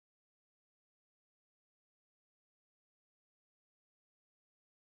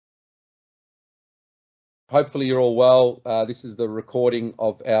hopefully you're all well. This is the recording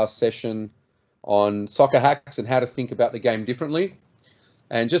of our session on soccer hacks and how to think about the game differently.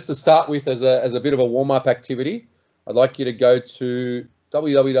 And just to start with, as a bit of a warm-up activity, I'd like you to go to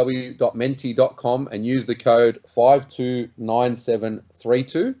www.menti.com and use the code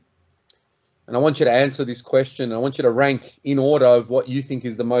 529732. And I want you to answer this question. I want you to rank in order of what you think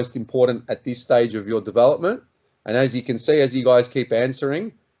is the most important at this stage of your development. And as you can see, as you guys keep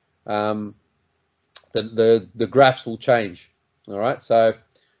answering, the graphs will change. All right. So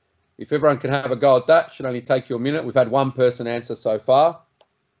if everyone can have a go at that, it should only take you a minute. We've had one person answer so far.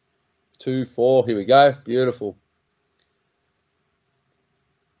 2, 4. Here we go. Beautiful.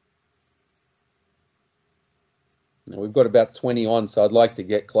 Now we've got about 20 on, so I'd like to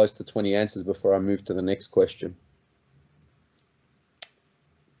get close to 20 answers before I move to the next question.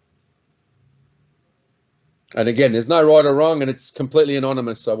 And again, there's no right or wrong, and it's completely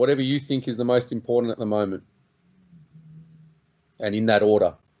anonymous. So whatever you think is the most important at the moment, and in that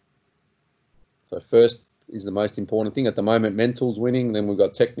order. So first is the most important thing at the moment. Mental's winning. Then we've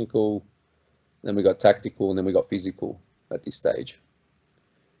got technical. Then we've got tactical, and then we've got physical at this stage.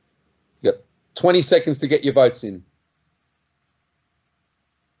 You've got 20 seconds to get your votes in.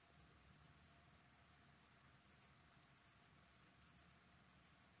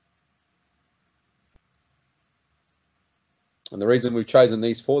 And the reason we've chosen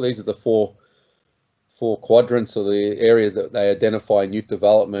these are the four quadrants, or the areas that they identify in youth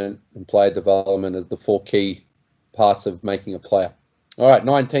development and player development as the 4 key parts of making a player. All right,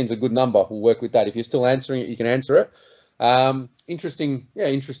 19 is a good number. We'll work with that. If you're still answering it, you can answer it. Interesting.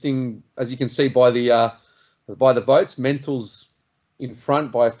 As you can see by the votes, mental's in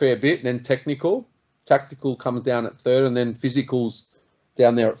front by a fair bit, and then technical. Tactical comes down at 3rd, and then physical's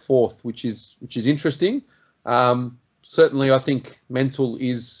down there at 4th, which is interesting. Certainly, I think mental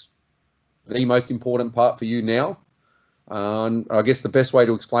is the most important part for you now. And I guess the best way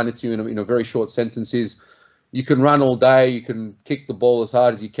to explain it to you in a very short sentence is you can run all day, you can kick the ball as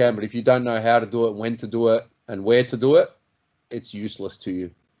hard as you can, but if you don't know how to do it, when to do it, and where to do it, it's useless to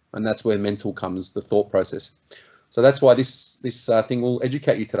you. And that's where mental comes, the thought process. So that's why this thing will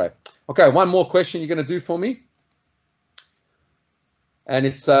educate you today. Okay, one more question you're going to do for me. And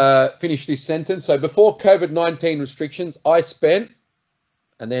it's finish this sentence. So before COVID-19 restrictions, I spent,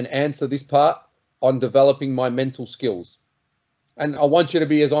 and then answer this part, on developing my mental skills. And I want you to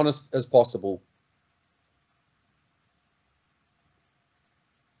be as honest as possible.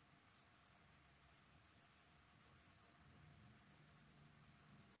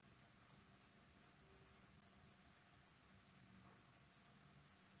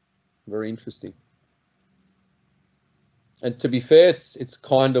 Very interesting. And to be fair, it's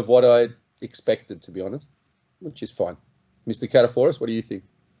kind of what I expected, to be honest, which is fine. Mr. Cataforis, what do you think?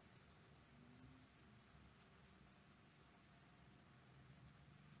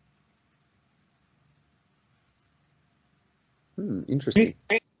 Interesting.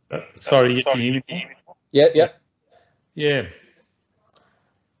 Sorry, you can hear me? Yeah. Yeah,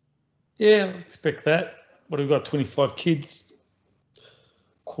 I expect that. What have we got? 25 kids.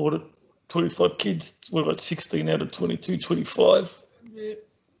 25 kids. What about 16 out of 22, 25?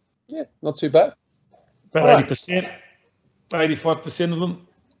 Yeah, not too bad. About 80%, 85% of them.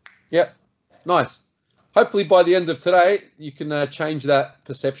 Yeah, nice. Hopefully by the end of today, you can change that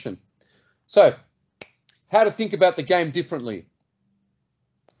perception. So, how to think about the game differently.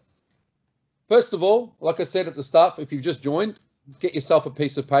 First of all, like I said at the start, if you've just joined, get yourself a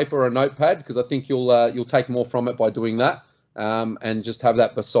piece of paper or a notepad, because I think you'll take more from it by doing that. And just have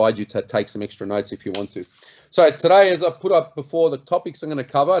that beside you to take some extra notes if you want to. So today, as I put up before, the topics I'm going to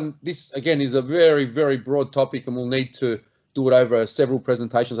cover, and this again is a very, very broad topic, and we'll need to do it over several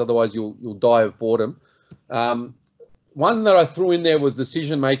presentations, otherwise you'll die of boredom. One that I threw in there was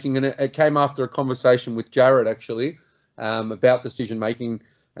decision making, and it came after a conversation with Jared actually about decision making,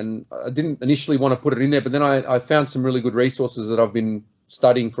 and I didn't initially want to put it in there, but then I found some really good resources that I've been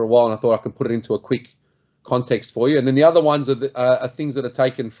studying for a while, and I thought I could put it into a quick context for you. And then the other ones are things that are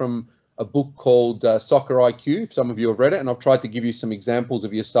taken from a book called Soccer IQ. Some of you have read it, and I've tried to give you some examples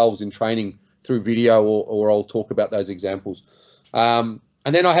of yourselves in training through video, or I'll talk about those examples. And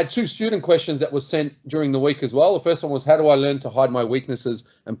then I had 2 student questions that were sent during the week as well. The first one was, how do I learn to hide my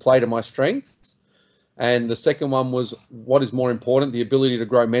weaknesses and play to my strengths? And the second one was, what is more important, the ability to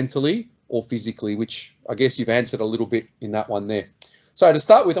grow mentally or physically, which I guess you've answered a little bit in that one there. So to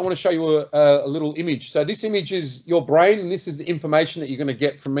start with, I want to show you a little image. So this image is your brain, and this is the information that you're going to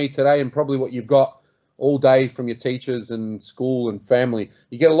get from me today, and probably what you've got all day from your teachers and school and family.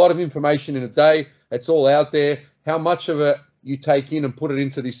 You get a lot of information in a day. It's all out there. How much of it you take in and put it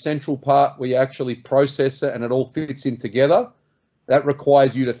into this central part where you actually process it and it all fits in together, that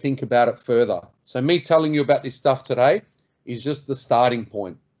requires you to think about it further. So me telling you about this stuff today is just the starting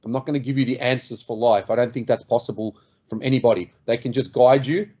point. I'm not going to give you the answers for life. I don't think that's possible from anybody. They can just guide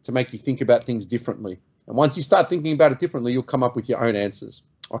you to make you think about things differently. And once you start thinking about it differently, you'll come up with your own answers.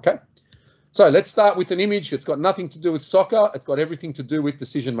 Okay? So let's start with an image. It's got nothing to do with soccer. It's got everything to do with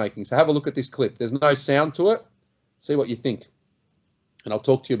decision making. So have a look at this clip. There's no sound to it. See what you think. And I'll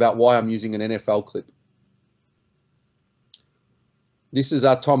talk to you about why I'm using an NFL clip. This is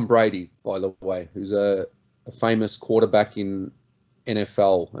Tom Brady, by the way, who's a famous quarterback in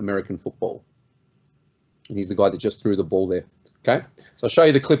NFL, American football. And he's the guy that just threw the ball there. Okay? So I'll show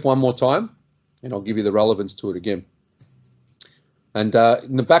you the clip one more time, and I'll give you the relevance to it again. And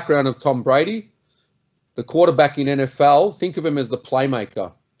in the background of Tom Brady, the quarterback in NFL, think of him as the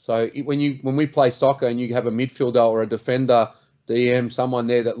playmaker. So when we play soccer and you have a midfielder or a defender, DM, someone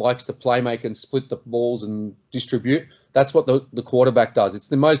there that likes to play make and split the balls and distribute, that's what the quarterback does. It's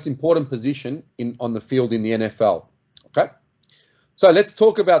the most important position on the field in the NFL. Okay? So let's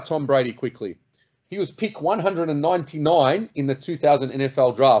talk about Tom Brady quickly. He was picked 199 in the 2000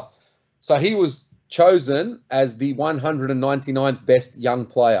 NFL draft. So he was chosen as the 199th best young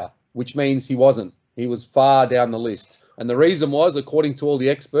player, which means he wasn't. He was far down the list. And the reason was, according to all the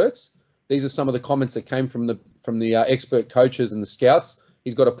experts, these are some of the comments that came from the expert coaches and the scouts.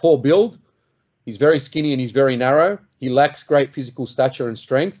 He's got a poor build. He's very skinny and he's very narrow. He lacks great physical stature and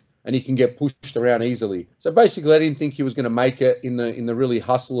strength, and he can get pushed around easily. So basically, I didn't think he was going to make it in the really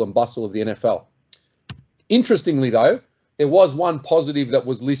hustle and bustle of the NFL. Interestingly, though, there was one positive that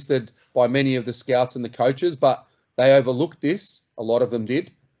was listed by many of the scouts and the coaches, but they overlooked this. A lot of them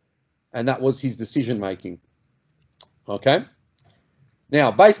did, and that was his decision making. Okay.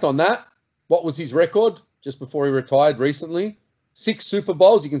 Now, based on that, what was his record just before he retired recently? 6 Super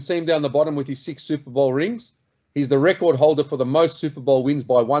Bowls. You can see him down the bottom with his 6 Super Bowl rings. He's the record holder for the most Super Bowl wins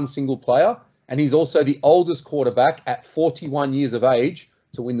by one single player, and he's also the oldest quarterback at 41 years of age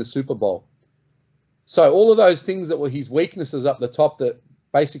to win the Super Bowl. So all of those things that were his weaknesses up the top that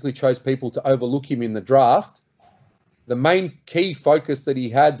basically chose people to overlook him in the draft, the main key focus that he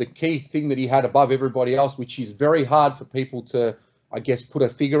had, the key thing that he had above everybody else, which is very hard for people to, I guess, put a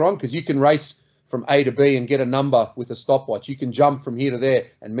figure on, because you can race from A to B and get a number with a stopwatch. You can jump from here to there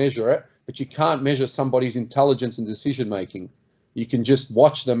and measure it, but you can't measure somebody's intelligence and decision making. You can just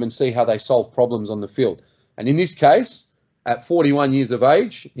watch them and see how they solve problems on the field. And in this case, at 41 years of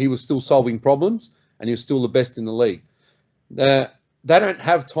age, he was still solving problems and he was still the best in the league. They don't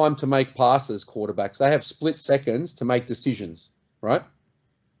have time to make passes, quarterbacks. They have split seconds to make decisions, right?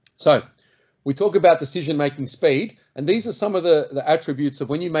 So we talk about decision-making speed, and these are some of the attributes of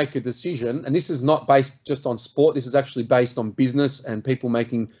when you make a decision, and this is not based just on sport. This is actually based on business and people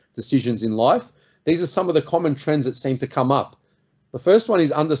making decisions in life. These are some of the common trends that seem to come up. The first one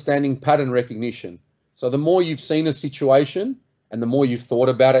is understanding pattern recognition. So the more you've seen a situation and the more you've thought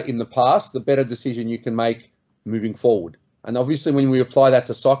about it in the past, the better decision you can make moving forward. And obviously when we apply that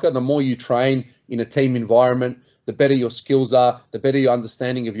to soccer, the more you train in a team environment, the better your skills are, the better your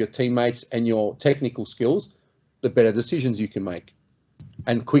understanding of your teammates and your technical skills, the better decisions you can make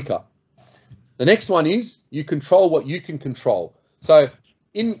and quicker. The next one is you control what you can control. So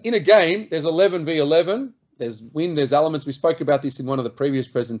in a game, there's 11 v 11. There's wind, there's elements. We spoke about this in one of the previous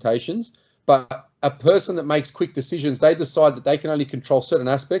presentations. But a person that makes quick decisions, they decide that they can only control certain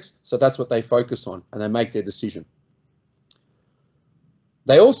aspects, so that's what they focus on, and they make their decision.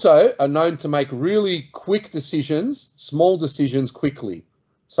 They also are known to make really quick decisions, small decisions quickly.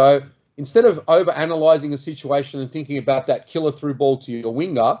 So instead of over-analysing a situation and thinking about that killer through ball to your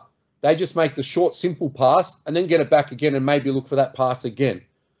winger, they just make the short, simple pass and then get it back again and maybe look for that pass again,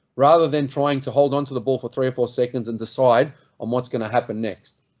 rather than trying to hold on to the ball for 3 or 4 seconds and decide on what's going to happen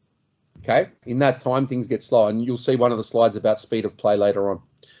next. Okay, in that time, things get slow, and you'll see one of the slides about speed of play later on.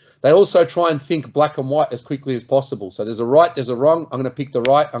 They also try and think black and white as quickly as possible. So there's a right, there's a wrong. I'm going to pick the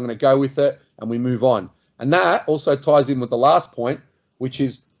right. I'm going to go with it, and we move on. And that also ties in with the last point, which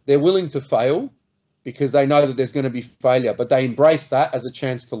is they're willing to fail because they know that there's going to be failure, but they embrace that as a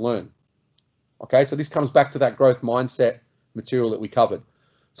chance to learn. Okay, so this comes back to that growth mindset material that we covered.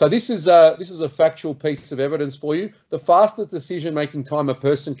 So this is a factual piece of evidence for you. The fastest decision-making time a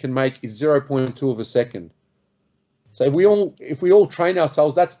person can make is 0.2 of a second. So if we all train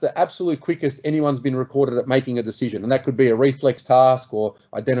ourselves, that's the absolute quickest anyone's been recorded at making a decision. And that could be a reflex task or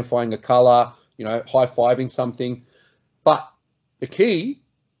identifying a color, high-fiving something. But the key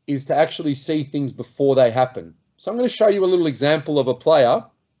is to actually see things before they happen. So I'm going to show you a little example of a player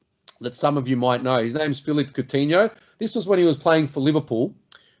that some of you might know. His name's Philippe Coutinho. This was when he was playing for Liverpool.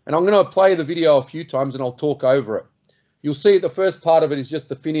 And I'm going to play the video a few times and I'll talk over it. You'll see the first part of it is just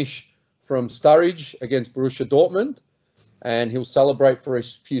the finish from Sturridge against Borussia Dortmund. And he'll celebrate for a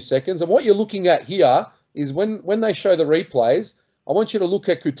few seconds. And what you're looking at here is when they show the replays, I want you to look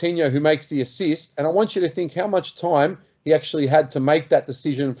at Coutinho, who makes the assist, and I want you to think how much time he actually had to make that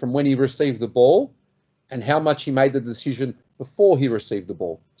decision from when he received the ball and how much he made the decision before he received the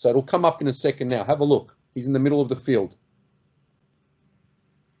ball. So it'll come up in a second now. Have a look. He's in the middle of the field.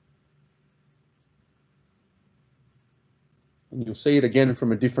 And you'll see it again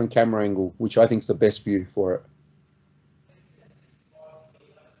from a different camera angle, which I think is the best view for it.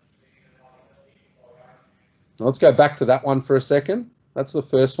 Now let's go back to that one for a second. That's the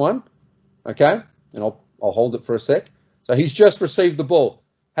first one, okay? And I'll hold it for a sec. So he's just received the ball.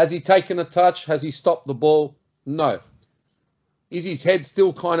 Has he taken a touch? Has he stopped the ball? No. Is his head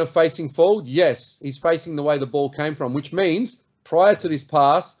still kind of facing forward? Yes, he's facing the way the ball came from, which means prior to this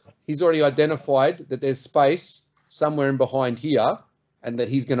pass, he's already identified that there's space somewhere in behind here and that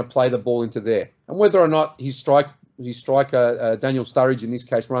he's going to play the ball into there. And whether or not his striker, Daniel Sturridge in this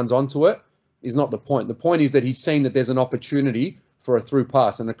case, runs onto it is not the point. The point is that he's seen that there's an opportunity for a through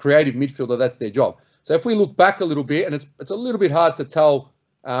pass, and a creative midfielder, that's their job. So if we look back a little bit, and it's a little bit hard to tell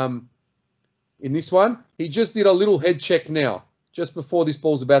in this one, he just did a little head check now, just before this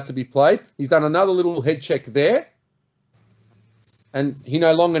ball's about to be played. He's done another little head check there, and he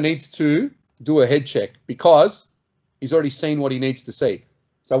no longer needs to do a head check because he's already seen what he needs to see.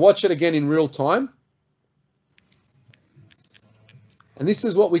 So watch it again in real time. And this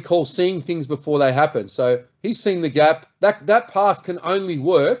is what we call seeing things before they happen. So he's seen the gap. That pass can only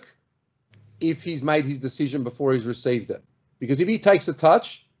work if he's made his decision before he's received it. Because if he takes a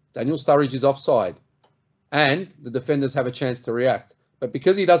touch, Daniel Sturridge is offside. And the defenders have a chance to react. But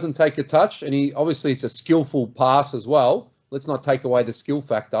because he doesn't take a touch, and obviously it's a skillful pass as well, let's not take away the skill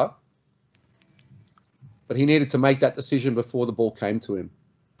factor. But he needed to make that decision before the ball came to him.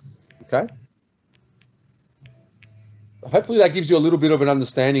 Okay? Hopefully that gives you a little bit of an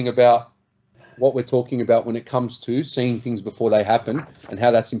understanding about what we're talking about when it comes to seeing things before they happen and how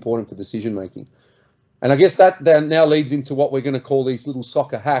that's important for decision making. And I guess that then now leads into what we're going to call these little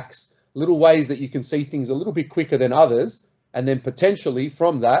soccer hacks, little ways that you can see things a little bit quicker than others, and then potentially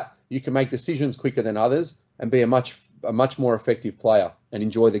from that you can make decisions quicker than others and be a much more effective player and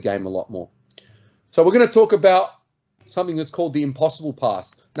enjoy the game a lot more. So we're going to talk about something that's called the impossible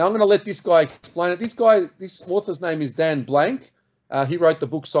pass. Now I'm going to let this guy explain it. This author's name is Dan Blank. He wrote the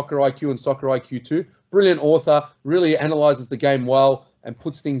book Soccer IQ and Soccer IQ 2. Brilliant author, really analyzes the game well and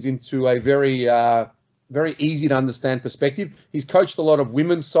puts things into a very easy to understand perspective. He's coached a lot of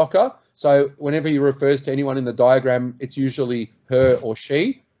women's soccer. So whenever he refers to anyone in the diagram, it's usually her or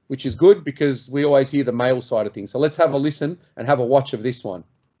she, which is good because we always hear the male side of things. So let's have a listen and have a watch of this one.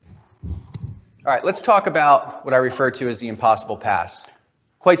 All right, let's talk about what I refer to as the impossible pass.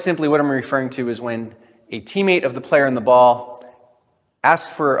 Quite simply, what I'm referring to is when a teammate of the player in the ball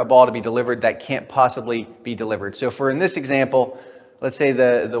asks for a ball to be delivered that can't possibly be delivered. So in this example, let's say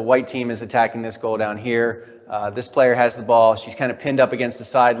the white team is attacking this goal down here. This player has the ball. She's kind of pinned up against the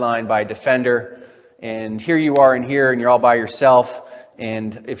sideline by a defender. And here you are in here, and you're all by yourself.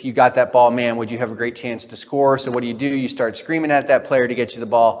 And if you got that ball, man, would you have a great chance to score? So what do? You start screaming at that player to get you the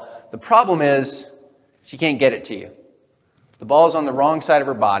ball. The problem is she can't get it to you. The ball is on the wrong side of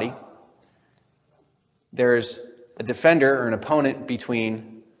her body. There's a defender or an opponent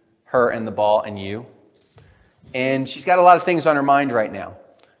between her and the ball and you. And she's got a lot of things on her mind right now.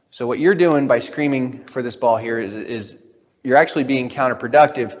 So what you're doing by screaming for this ball here is you're actually being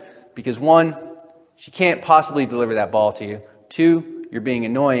counterproductive because one, she can't possibly deliver that ball to you. Two, you're being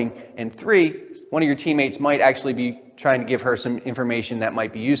annoying. And three, one of your teammates might actually be trying to give her some information that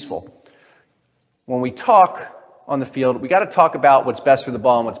might be useful. When we talk on the field, we got to talk about what's best for the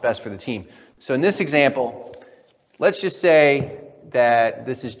ball and what's best for the team. So in this example, let's just say that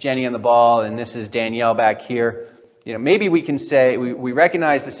this is Jenny on the ball and this is Danielle back here. You know, maybe we can say we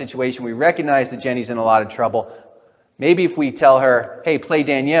recognize the situation. We recognize that Jenny's in a lot of trouble. Maybe if we tell her, hey, play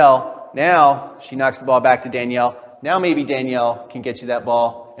Danielle, now she knocks the ball back to Danielle. Now maybe Danielle can get you that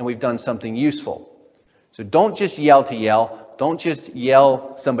ball and we've done something useful. So don't just yell to yell. Don't just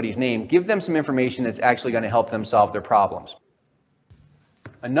yell somebody's name. Give them some information that's actually going to help them solve their problems.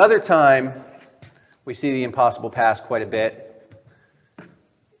 Another time we see the impossible pass quite a bit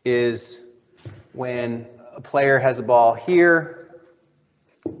is when a player has a ball here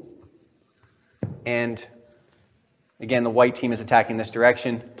and again the white team is attacking this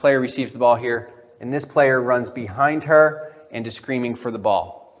direction. Player receives the ball here and this player runs behind her and is screaming for the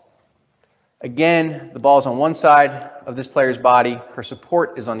ball. Again, the ball's on one side of this player's body, her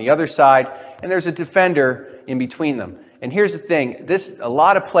support is on the other side, and there's a defender in between them. And here's the thing, a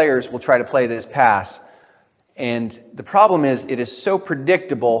lot of players will try to play this pass, and the problem is it is so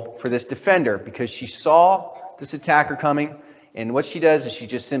predictable for this defender because she saw this attacker coming, and what she does is she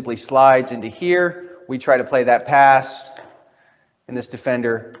just simply slides into here. We try to play that pass, and this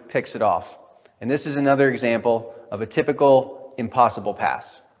defender picks it off. And this is another example of a typical impossible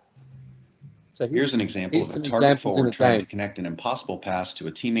pass. So here's an example of a target forward trying to connect an impossible pass to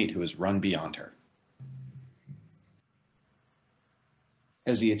a teammate who has run beyond her.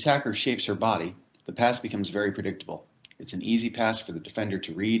 As the attacker shapes her body, the pass becomes very predictable. It's an easy pass for the defender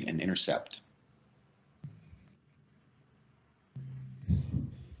to read and intercept.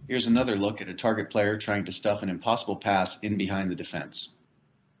 Here's another look at a target player trying to stuff an impossible pass in behind the defense.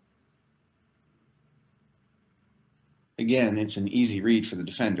 Again, it's an easy read for the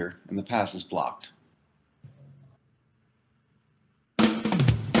defender, and the pass is blocked.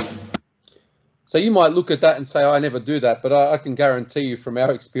 So you might look at that and say, I never do that, but I can guarantee you from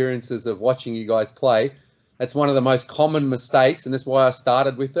our experiences of watching you guys play, that's one of the most common mistakes, and that's why I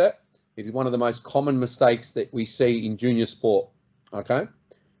started with it. It is one of the most common mistakes that we see in junior sport, okay?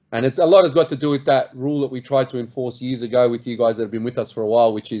 And a lot has got to do with that rule that we tried to enforce years ago with you guys that have been with us for a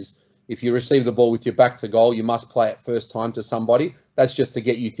while, which is if you receive the ball with your back to goal, you must play it first time to somebody. That's just to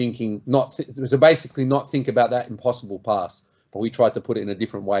get you thinking, to basically not think about that impossible pass. But we tried to put it in a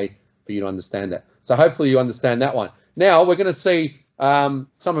different way for you to understand that. So hopefully you understand that one. Now we're going to see some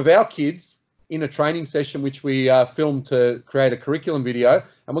of our kids in a training session, which we filmed to create a curriculum video.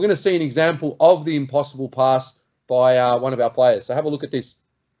 And we're going to see an example of the impossible pass by one of our players. So have a look at this.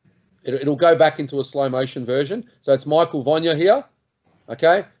 It'll go back into a slow motion version. So it's Michael Vonya here,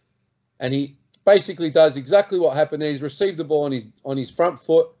 okay? And he basically does exactly what happened there. He's received the ball on his front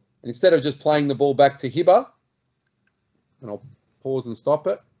foot, and instead of just playing the ball back to Hiba, and I'll pause and stop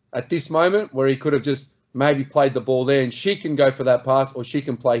it, at this moment where he could have just maybe played the ball there and she can go for that pass or she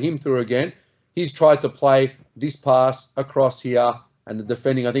can play him through again, he's tried to play this pass across here, and the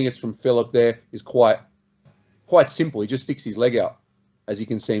defending, I think it's from Philip there, is quite simple. He just sticks his leg out, as you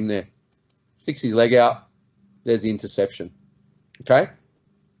can see him there. Sticks his leg out, there's the interception, okay?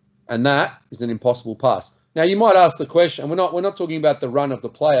 And that is an impossible pass. Now, you might ask the question, and we're not talking about the run of the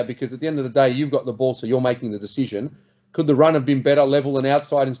player, because at the end of the day, you've got the ball, so you're making the decision. Could the run have been better, level and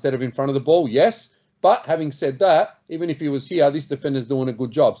outside instead of in front of the ball? Yes. But having said that, even if he was here, this defender's doing a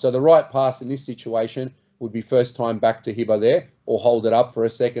good job. So the right pass in this situation would be first time back to Hiba there, or hold it up for a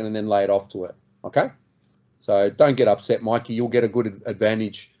second and then lay it off to it. Okay? So don't get upset, Mikey. You'll get a good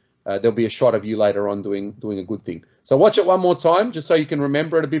advantage. There'll be a shot of you later on doing a good thing. So watch it one more time, just so you can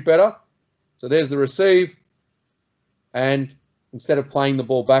remember it a bit better. So there's the receive. And instead of playing the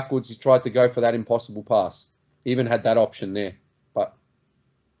ball backwards, he tried to go for that impossible pass. He even had that option there. But,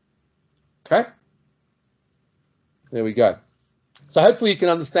 okay. There we go. So hopefully you can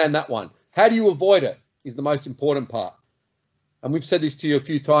understand that one. How do you avoid it is the most important part. And we've said this to you a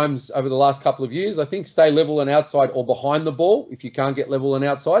few times over the last couple of years. I think stay level and outside or behind the ball if you can't get level and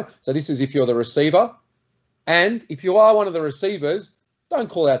outside. So this is if you're the receiver. And if you are one of the receivers, don't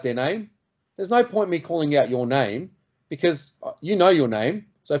call out their name. There's no point me calling out your name because you know your name.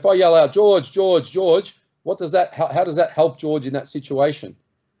 So if I yell out, George, George, George, how does that help George in that situation?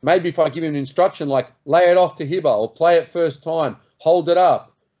 Maybe if I give him an instruction like lay it off to Hiba or play it first time, hold it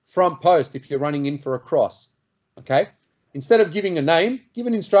up, front post if you're running in for a cross, okay? Instead of giving a name, give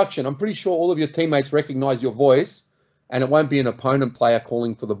an instruction. I'm pretty sure all of your teammates recognize your voice and it won't be an opponent player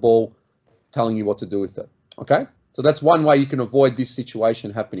calling for the ball, telling you what to do with it, okay? So that's one way you can avoid this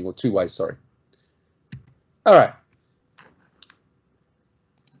situation happening, or two ways, sorry. All right.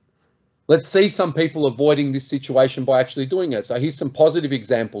 Let's see some people avoiding this situation by actually doing it. So here's some positive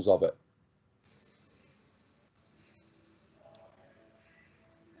examples of it.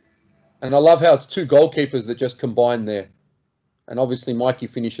 And I love how it's two goalkeepers that just combine there. And obviously Mikey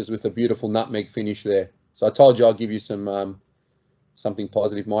finishes with a beautiful nutmeg finish there. So I told you I'll give you some something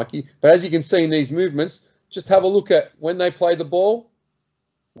positive, Mikey. But as you can see in these movements, just have a look at when they play the ball,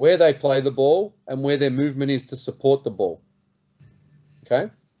 where they play the ball, and where their movement is to support the ball. Okay?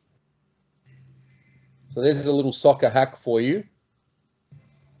 So there's a little soccer hack for you.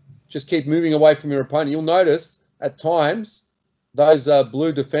 Just keep moving away from your opponent. You'll notice at times those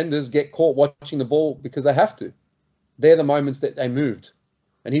blue defenders get caught watching the ball because they have to. They're the moments that they moved.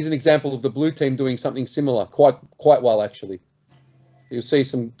 And here's an example of the blue team doing something similar, quite well actually. You'll see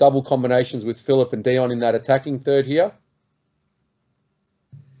some double combinations with Philip and Dion in that attacking third here.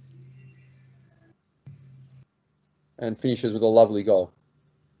 And finishes with a lovely goal.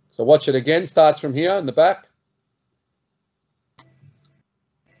 So watch it again. Starts from here in the back.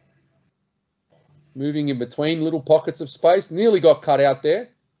 Moving in between little pockets of space. Nearly got cut out there.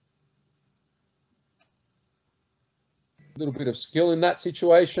 A little bit of skill in that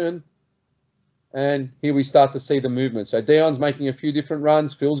situation. And here we start to see the movement. So Dion's making a few different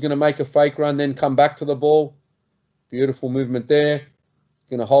runs. Phil's going to make a fake run, then come back to the ball. Beautiful movement there.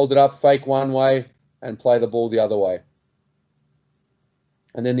 Going to hold it up, fake one way, and play the ball the other way.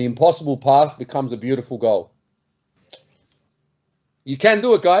 And then the impossible pass becomes a beautiful goal. You can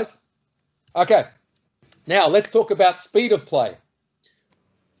do it, guys. Okay. Now, let's talk about speed of play.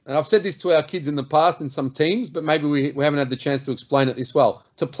 And I've said this to our kids in the past in some teams, but maybe we haven't had the chance to explain it this well.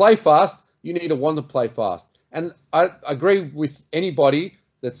 To play fast, you need to want to play fast. And I agree with anybody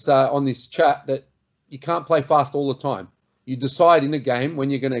that's on this chat that you can't play fast all the time. You decide in the game when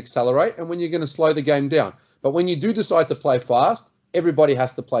you're going to accelerate and when you're going to slow the game down. But when you do decide to play fast, everybody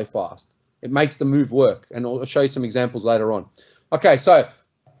has to play fast. It makes the move work. And I'll show you some examples later on. Okay, so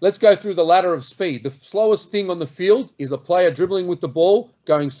let's go through the ladder of speed. The slowest thing on the field is a player dribbling with the ball,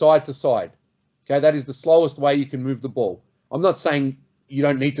 going side to side. Okay, that is the slowest way you can move the ball. I'm not saying you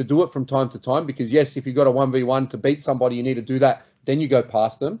don't need to do it from time to time because, yes, if you've got a 1v1 to beat somebody, you need to do that. Then you go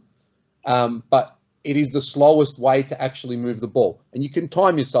past them. But it is the slowest way to actually move the ball. And you can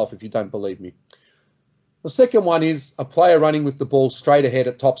time yourself if you don't believe me. The second one is a player running with the ball straight ahead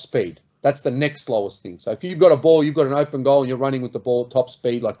at top speed. That's the next slowest thing. So if you've got a ball, you've got an open goal and you're running with the ball at top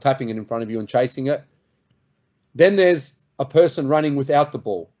speed, like tapping it in front of you and chasing it. Then there's a person running without the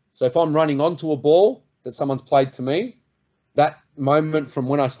ball. So if I'm running onto a ball that someone's played to me, that moment from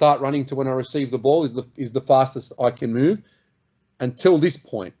when I start running to when I receive the ball is the fastest I can move until this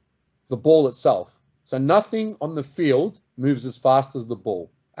point, the ball itself. So nothing on the field moves as fast as the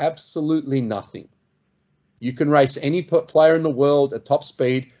ball. Absolutely nothing. You can race any player in the world at top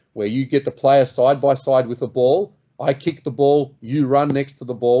speed where you get the player side by side with a ball. I kick the ball, you run next to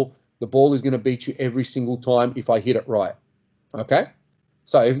the ball. The ball is going to beat you every single time if I hit it right. Okay?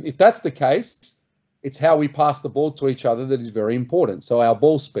 So if that's the case, it's how we pass the ball to each other that is very important. So our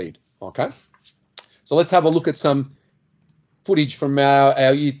ball speed. Okay? So let's have a look at some footage from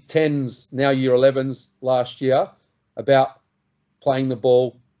our year 10s, now year 11s last year about playing the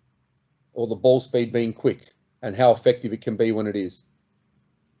ball or the ball speed being quick and how effective it can be when it is.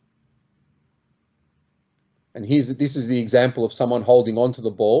 And this is the example of someone holding on to the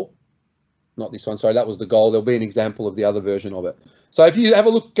ball. Not this one, sorry, that was the goal. There'll be an example of the other version of it. So if you have a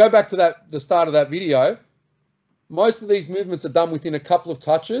look, go back to the start of that video, most of these movements are done within a couple of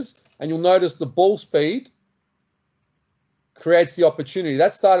touches, and you'll notice the ball speed creates the opportunity.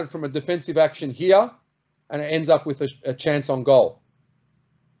 That started from a defensive action here, and it ends up with a chance on goal.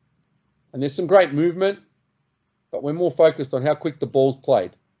 And there's some great movement, but we're more focused on how quick the ball's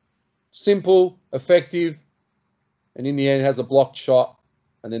played. Simple, effective, and in the end has a blocked shot,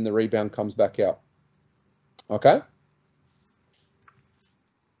 and then the rebound comes back out. Okay?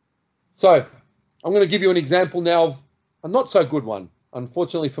 So I'm going to give you an example now of a not so good one.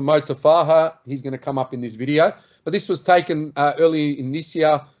 Unfortunately for Mo Tafaha, he's going to come up in this video. But this was taken early in this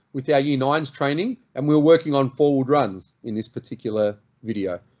year with our Year 9s training, and we were working on forward runs in this particular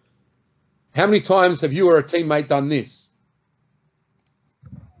video. How many times have you or a teammate done this?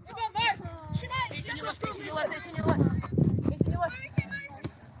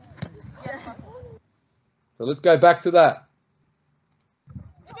 So let's go back to that.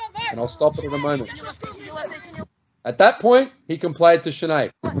 And I'll stop it in a moment. At that point, he can play it to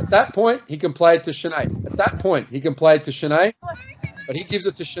Sinead. At that point, he can play it to Sinead. At that point, he can play it to Sinead. But he gives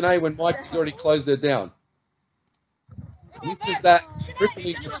it to Sinead when Mike has already closed her down. This is that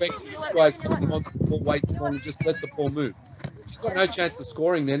crippling effect. You guys holding on to the ball way too long and just let the ball move. She's got no chance of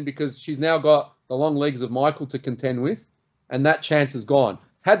scoring then because she's now got the long legs of Michael to contend with, and that chance is gone.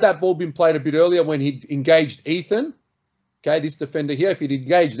 Had that ball been played a bit earlier when he engaged Ethan, okay, this defender here, if he'd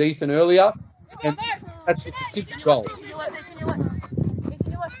engaged Ethan earlier, and that's just a simple goal.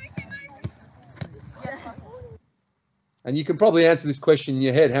 And you can probably answer this question in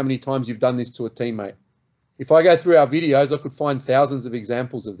your head, how many times you've done this to a teammate. If I go through our videos, I could find thousands of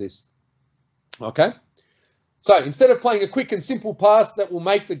examples of this. Okay? So instead of playing a quick and simple pass that will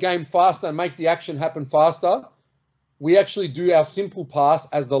make the game faster and make the action happen faster, we actually do our simple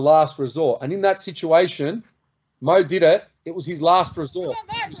pass as the last resort. And in that situation, Mo did it. It was his last resort.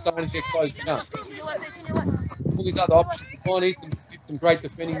 He was starting to get closed down. All these other options are gone. Ethan did some great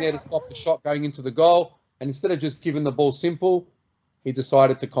defending there to stop the shot going into the goal. And instead of just giving the ball simple, he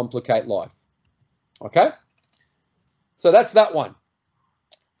decided to complicate life. Okay? So that's that one.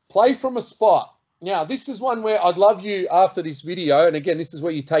 Play from a spot. Now, this is one where I'd love you after this video, and again, this is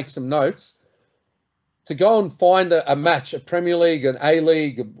where you take some notes, to go and find a match, a Premier League, an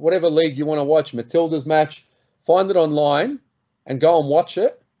A-League, whatever league you want to watch, Matilda's match, find it online and go and watch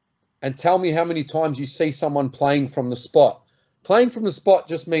it and tell me how many times you see someone playing from the spot. Playing from the spot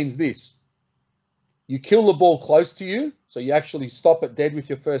just means this. You kill the ball close to you, so you actually stop it dead with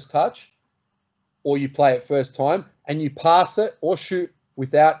your first touch, or you play it first time, and you pass it or shoot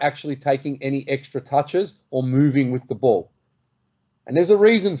without actually taking any extra touches or moving with the ball. And there's a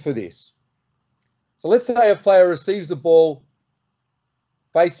reason for this. So let's say a player receives the ball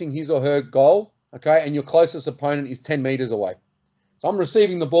facing his or her goal, okay, and your closest opponent is 10 meters away. So I'm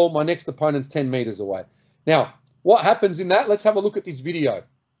receiving the ball, my next opponent's 10 meters away. Now, what happens in that? Let's have a look at this video.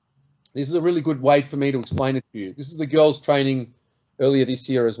 This is a really good way for me to explain it to you. This is the girls' training earlier this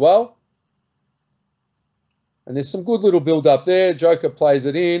year as well. And there's some good little build-up there. Joker plays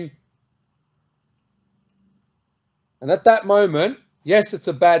it in. And at that moment, yes, it's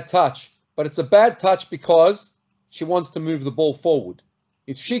a bad touch. But it's a bad touch because she wants to move the ball forward.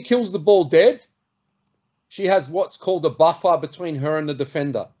 If she kills the ball dead, she has what's called a buffer between her and the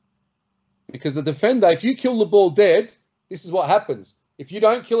defender. Because the defender, if you kill the ball dead, this is what happens. If you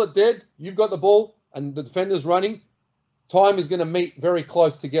don't kill it dead, you've got the ball and the defender's running, time is going to meet very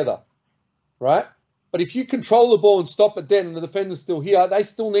close together, right? But if you control the ball and stop it dead and the defender's still here, they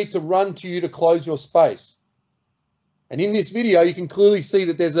still need to run to you to close your space. And in this video, you can clearly see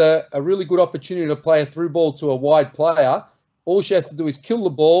that there's a really good opportunity to play a through ball to a wide player. All she has to do is kill the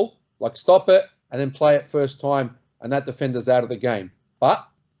ball, like stop it, and then play it first time, and that defender's out of the game. But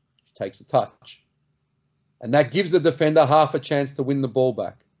she takes a touch. And that gives the defender half a chance to win the ball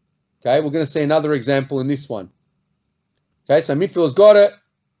back. Okay, we're going to see another example in this one. Okay, so midfielder's got it,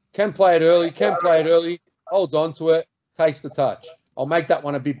 can play it early, holds on to it, takes the touch. I'll make that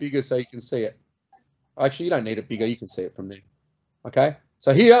one a bit bigger so you can see it. Actually, you don't need it bigger. You can see it from there. Okay,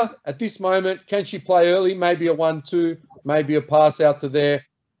 so here, at this moment, can she play early? Maybe a 1-2, maybe a pass out to there,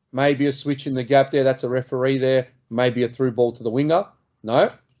 maybe a switch in the gap there. That's a referee there. Maybe a through ball to the winger. No,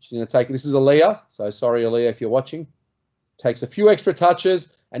 she's going to take it. This is Aaliyah, so sorry, Aaliyah, if you're watching. Takes a few extra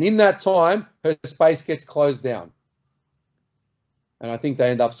touches, and in that time, her space gets closed down. And I think they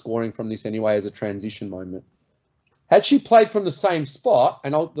end up scoring from this anyway as a transition moment. Had she played from the same spot,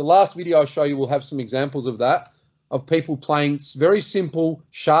 and the last video I'll show you will have some examples of that, of people playing very simple,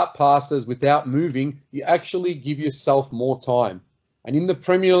 sharp passes without moving, you actually give yourself more time. And in the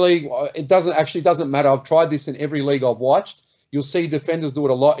Premier League, it doesn't matter. I've tried this in every league I've watched. You'll see defenders do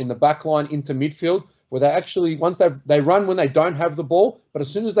it a lot in the back line into midfield, where they actually, once they run when they don't have the ball, but as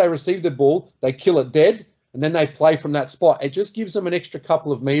soon as they receive the ball, they kill it dead, and then they play from that spot. It just gives them an extra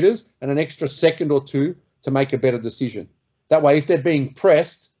couple of meters and an extra second or two to make a better decision. That way, if they're being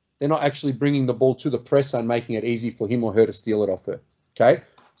pressed, they're not actually bringing the ball to the presser and making it easy for him or her to steal it off her. Okay?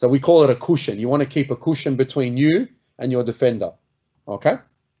 So we call it a cushion. You want to keep a cushion between you and your defender. Okay?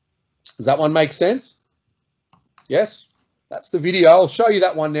 Does that one make sense? Yes? That's the video. I'll show you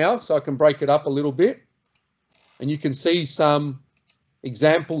that one now so I can break it up a little bit. And you can see some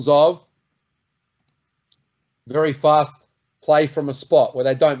examples of very fast play from a spot where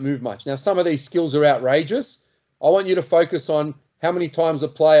they don't move much. Now, some of these skills are outrageous. I want you to focus on how many times a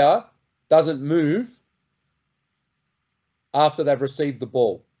player doesn't move after they've received the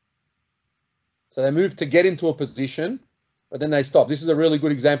ball. So they move to get into a position, but then they stop. This is a really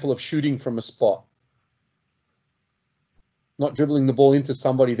good example of shooting from a spot. Not dribbling the ball into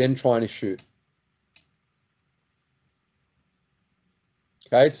somebody, then trying to shoot.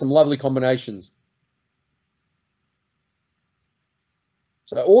 Okay, it's some lovely combinations.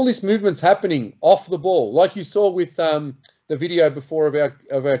 So all this movement's happening off the ball, like you saw with the video before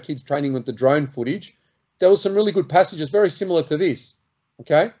of our kids training with the drone footage. There was some really good passages, very similar to this.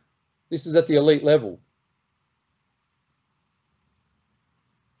 Okay, this is at the elite level,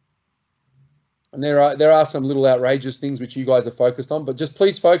 and there are some little outrageous things which you guys are focused on. But just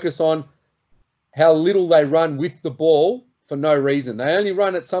please focus on how little they run with the ball for no reason. They only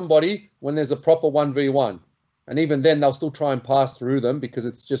run at somebody when there's a proper 1v1. And even then, they'll still try and pass through them because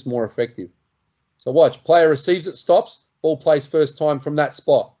it's just more effective. So watch. Player receives it, stops. Ball plays first time from that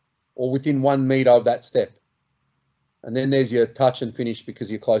spot or within 1 meter of that step. And then there's your touch and finish because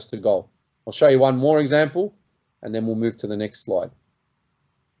you're close to goal. I'll show you one more example, and then we'll move to the next slide.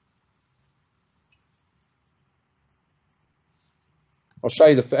 I'll show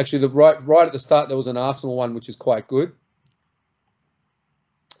you right at the start, there was an Arsenal one, which is quite good.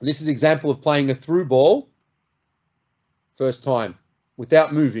 This is an example of playing a through ball first time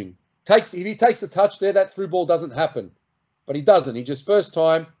without moving. If he takes a touch there, that through ball doesn't happen. But he doesn't. He just first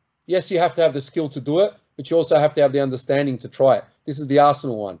time Yes, you have to have the skill to do it, but you also have to have the understanding to try it. This is the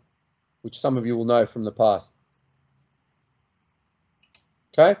Arsenal one, which some of you will know from the past.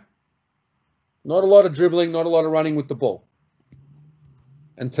 Okay? Not a lot of dribbling, not a lot of running with the ball.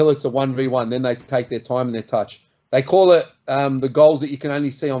 Until it's a 1v1, then they take their time and their touch. They call it the goals that you can only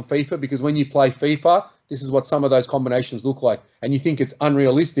see on FIFA, because when you play FIFA, this is what some of those combinations look like. And you think it's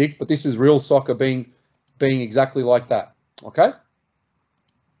unrealistic, but this is real soccer being exactly like that. Okay?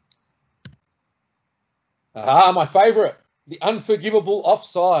 My favorite, the unforgivable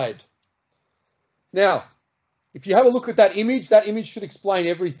offside. Now, if you have a look at that image should explain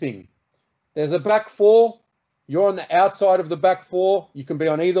everything. There's a back four. You're on the outside of the back four. You can be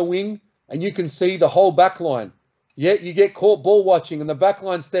on either wing, and you can see the whole back line. Yet you get caught ball watching, and the back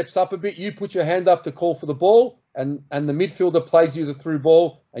line steps up a bit. You put your hand up to call for the ball, and the midfielder plays you the through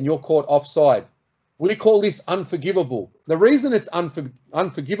ball, and you're caught offside. We call this unforgivable. The reason it's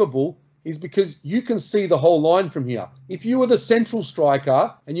unforgivable is because you can see the whole line from here. If you were the central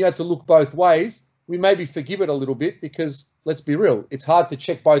striker and you had to look both ways, we maybe forgive it a little bit, because let's be real, it's hard to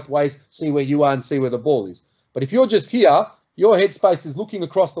check both ways, see where you are and see where the ball is. But if you're just here, your headspace is looking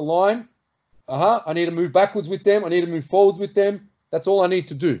across the line. I need to move backwards with them. I need to move forwards with them. That's all I need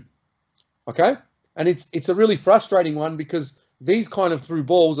to do. Okay? And it's a really frustrating one, because these kind of through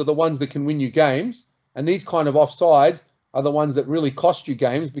balls are the ones that can win you games, and these kind of offsides are the ones that really cost you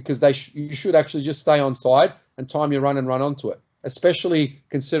games, because you should actually just stay on side and time your run and run onto it, especially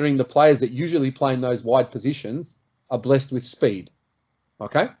considering the players that usually play in those wide positions are blessed with speed.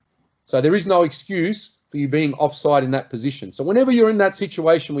 Okay? So there is no excuse for you being offside in that position. So whenever you're in that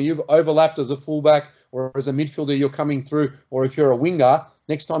situation where you've overlapped as a fullback or as a midfielder you're coming through, or if you're a winger,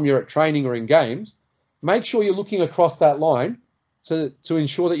 next time you're at training or in games, make sure you're looking across that line to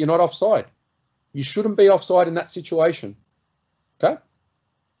ensure that you're not offside. You shouldn't be offside in that situation. Okay?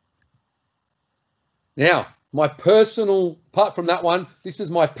 Now, my personal, apart from that one, this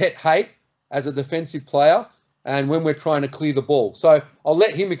is my pet hate as a defensive player, and when we're trying to clear the ball. So I'll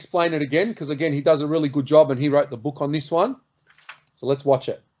let him explain it again, because, again, he does a really good job, and he wrote the book on this one. So let's watch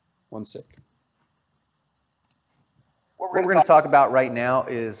it. One sec. What we're going to talk about right now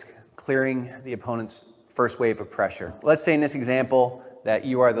is clearing the opponent's first wave of pressure. Let's say in this example that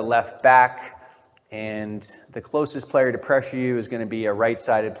you are the left back, and the closest player to pressure you is going to be a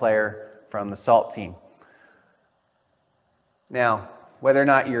right-sided player from the SALT team. Now, whether or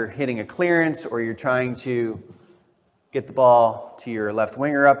not you're hitting a clearance or you're trying to get the ball to your left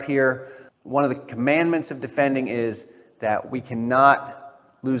winger up here, one of the commandments of defending is that we cannot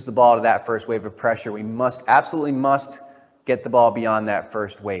lose the ball to that first wave of pressure. We absolutely must get the ball beyond that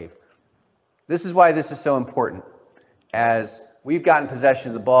first wave. This is why this is so important. As we've gotten possession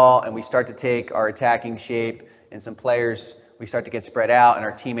of the ball and we start to take our attacking shape, and some players, we start to get spread out and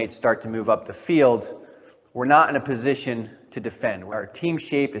our teammates start to move up the field, we're not in a position to defend. Our team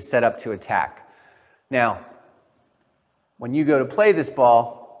shape is set up to attack. Now, when you go to play this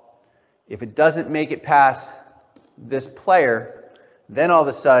ball, if it doesn't make it past this player, then all of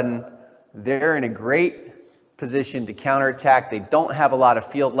a sudden they're in a great position to counterattack. They don't have a lot of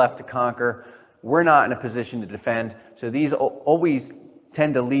field left to conquer. We're not in a position to defend. So these always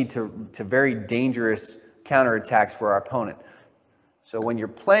tend to lead to very dangerous counterattacks for our opponent. So when you're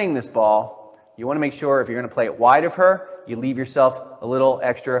playing this ball, you want to make sure if you're going to play it wide of her, you leave yourself a little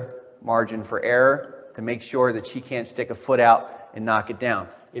extra margin for error to make sure that she can't stick a foot out and knock it down.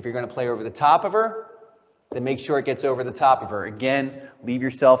 If you're going to play over the top of her, then make sure it gets over the top of her. Again, leave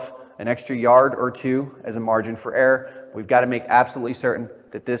yourself an extra yard or two as a margin for error. We've got to make absolutely certain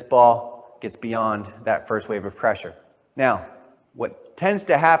that this ball gets beyond that first wave of pressure. Now, what tends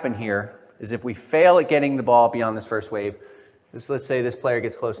to happen here is if we fail at getting the ball beyond this first wave, let's say this player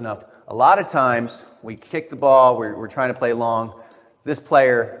gets close enough. A lot of times we kick the ball, we're trying to play long, this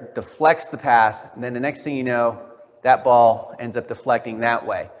player deflects the pass, and then the next thing you know, that ball ends up deflecting that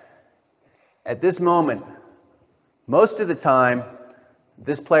way. At this moment, most of the time,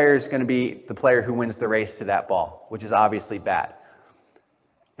 this player is going to be the player who wins the race to that ball, which is obviously bad.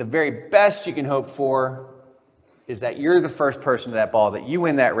 The very best you can hope for is that you're the first person to that ball, that you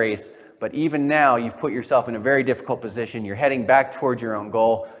win that race. But even now, you've put yourself in a very difficult position. You're heading back towards your own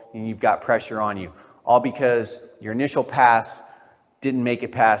goal, and you've got pressure on you, all because your initial pass didn't make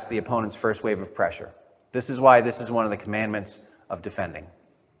it past the opponent's first wave of pressure. This is why this is one of the commandments of defending.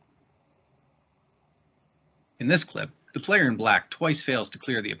 In this clip, the player in black twice fails to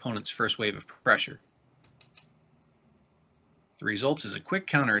clear the opponent's first wave of pressure. The result is a quick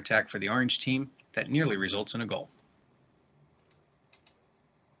counterattack for the orange team that nearly results in a goal.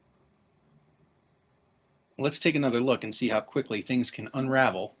 Let's take another look and see how quickly things can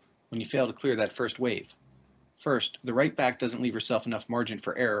unravel when you fail to clear that first wave. First, the right back doesn't leave herself enough margin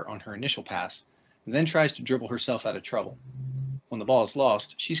for error on her initial pass, and then tries to dribble herself out of trouble. When the ball is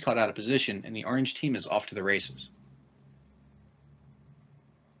lost, she's caught out of position and the orange team is off to the races.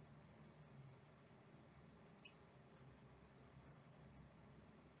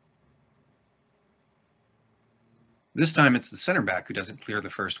 This time it's the center back who doesn't clear the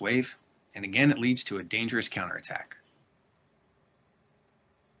first wave, and again it leads to a dangerous counterattack.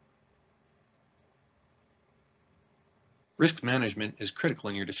 Risk management is critical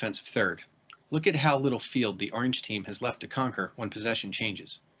in your defensive third. Look at how little field the orange team has left to conquer when possession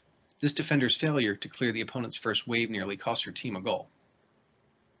changes. This defender's failure to clear the opponent's first wave nearly cost her team a goal.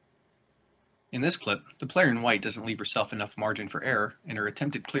 In this clip, the player in white doesn't leave herself enough margin for error, and her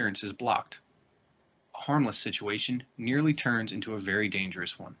attempted clearance is blocked. A harmless situation nearly turns into a very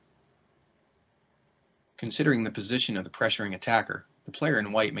dangerous one. Considering the position of the pressuring attacker, the player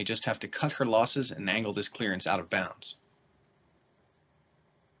in white may just have to cut her losses and angle this clearance out of bounds.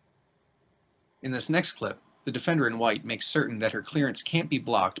 In this next clip, the defender in white makes certain that her clearance can't be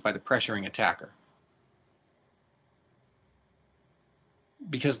blocked by the pressuring attacker.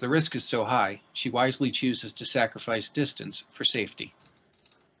 Because the risk is so high, she wisely chooses to sacrifice distance for safety.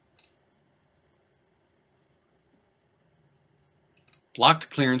 Blocked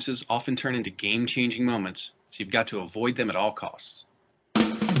clearances often turn into game-changing moments, so you've got to avoid them at all costs.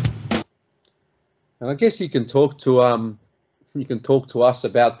 And I guess you can talk to us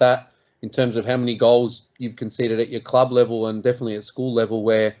about that in terms of how many goals you've conceded at your club level and definitely at school level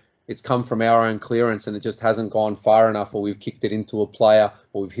where it's come from our own clearance and it just hasn't gone far enough, or we've kicked it into a player,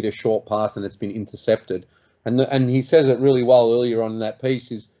 or we've hit a short pass and it's been intercepted. And he says it really well earlier on in that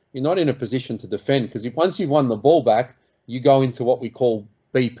piece, is you're not in a position to defend, because once you've won the ball back, you go into what we call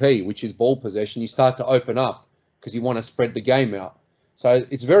BP, which is ball possession. You start to open up because you want to spread the game out. So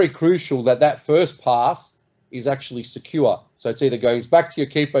it's very crucial that that first pass is actually secure. So it's either goes back to your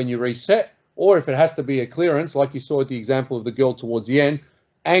keeper and you reset, or if it has to be a clearance, like you saw with the example of the girl towards the end,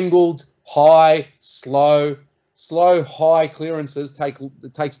 angled, high, slow, high clearances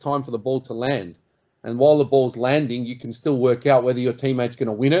it takes time for the ball to land. And while the ball's landing, you can still work out whether your teammate's going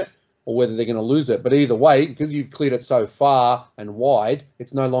to win it or whether they're going to lose it. But either way, because you've cleared it so far and wide,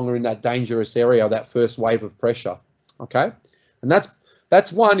 it's no longer in that dangerous area, that first wave of pressure. Okay, and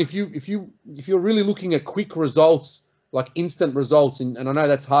that's one. If you're really looking at quick results, like instant results, and I know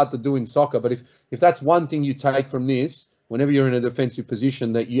that's hard to do in soccer, but if that's one thing you take from this, whenever you're in a defensive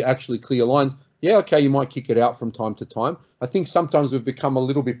position, that you actually clear lines, yeah, okay, you might kick it out from time to time. I think sometimes we've become a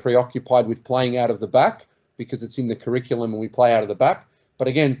little bit preoccupied with playing out of the back because it's in the curriculum and we play out of the back. But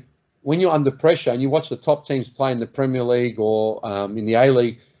again, when you're under pressure and you watch the top teams play in the Premier League or in the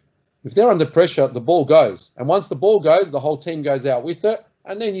A-League, if they're under pressure, the ball goes. And once the ball goes, the whole team goes out with it.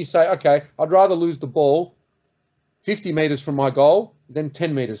 And then you say, okay, I'd rather lose the ball 50 metres from my goal than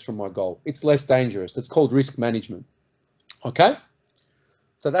 10 metres from my goal. It's less dangerous. It's called risk management. Okay?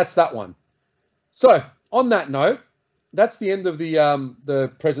 So that's that one. So on that note, that's the end of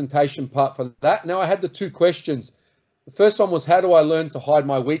the presentation part for that. Now I had the two questions. The first one was, how do I learn to hide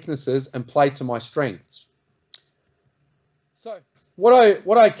my weaknesses and play to my strengths? So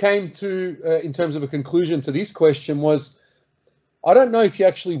what I came to in terms of a conclusion to this question was, I don't know if you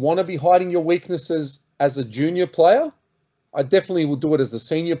actually want to be hiding your weaknesses as a junior player. I definitely will do it as a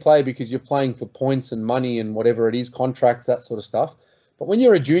senior player because you're playing for points and money and whatever it is, contracts, that sort of stuff. But when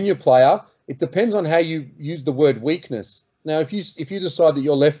you're a junior player, it depends on how you use the word weakness. Now, if you decide that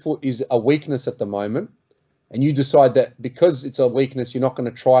your left foot is a weakness at the moment, and you decide that because it's a weakness, you're not going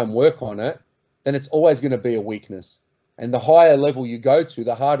to try and work on it, then it's always going to be a weakness. And the higher level you go to,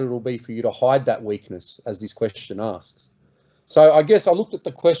 the harder it will be for you to hide that weakness, as this question asks. So I guess I looked at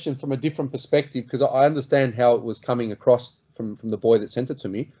the question from a different perspective because I understand how it was coming across from the boy that sent it to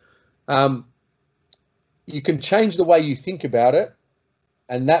me. You can change the way you think about it,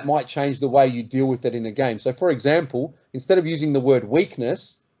 and that might change the way you deal with it in a game. So, for example, instead of using the word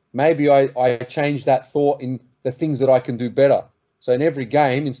weakness, maybe I change that thought in the things that I can do better. So in every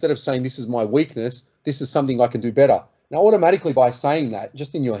game, instead of saying this is my weakness, this is something I can do better. Now, automatically by saying that,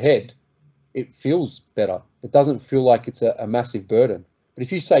 just in your head, it feels better. It doesn't feel like it's a massive burden. But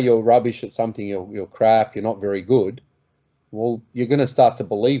if you say you're rubbish at something, you're crap, you're not very good, well, you're going to start to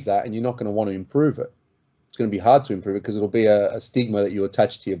believe that and you're not going to want to improve it. It's going to be hard to improve it because it'll be a stigma that you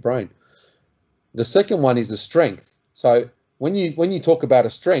attach to your brain. The second one is the strength. So when you talk about a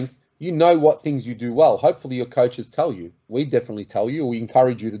strength, you know what things you do well. Hopefully your coaches tell you. We definitely tell you, or we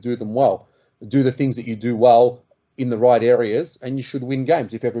encourage you to do them well. Do the things that you do well in the right areas, and you should win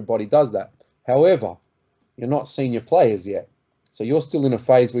games if everybody does that. However, you're not senior players yet. So you're still in a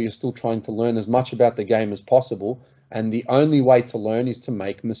phase where you're still trying to learn as much about the game as possible. And the only way to learn is to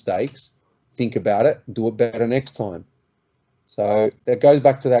make mistakes, think about it, do it better next time. So that goes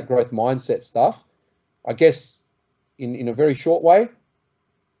back to that growth mindset stuff. I guess in a very short way,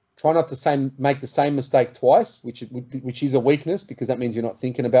 try not to make the same mistake twice, which is a weakness, because that means you're not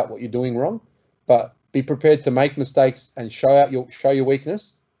thinking about what you're doing wrong. But be prepared to make mistakes and show your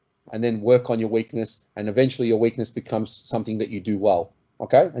weakness, and then work on your weakness, and eventually your weakness becomes something that you do well,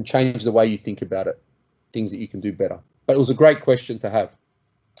 okay? And change the way you think about it, things that you can do better. But it was a great question to have.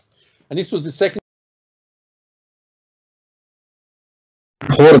 And this was the second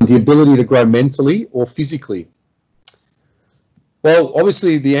important, the ability to grow mentally or physically. Well,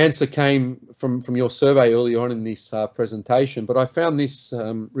 obviously the answer came from your survey earlier on in this presentation, but I found this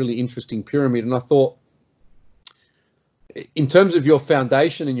really interesting pyramid, and I thought, in terms of your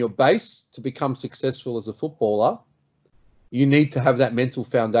foundation and your base to become successful as a footballer, you need to have that mental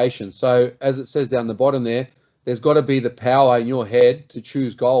foundation. So as it says down the bottom there, there's got to be the power in your head to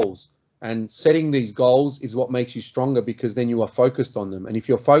choose goals. And setting these goals is what makes you stronger, because then you are focused on them. And if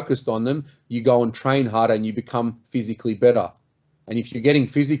you're focused on them, you go and train harder and you become physically better. And if you're getting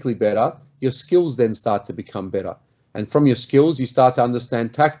physically better, your skills then start to become better. And from your skills, you start to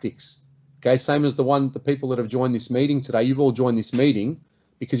understand tactics. Okay, same as the people that have joined this meeting today. You've all joined this meeting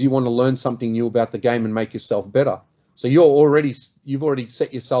because you want to learn something new about the game and make yourself better. So you've already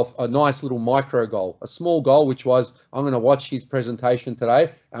set yourself a nice little micro goal, a small goal, which was, I'm going to watch his presentation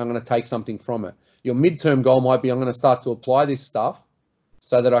today and I'm going to take something from it. Your midterm goal might be, I'm going to start to apply this stuff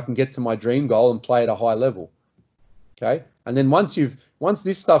so that I can get to my dream goal and play at a high level. Okay. And then once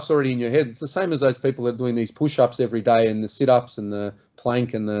this stuff's already in your head, it's the same as those people that are doing these push-ups every day and the sit-ups and the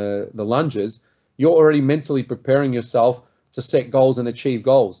plank and the lunges. You're already mentally preparing yourself to set goals and achieve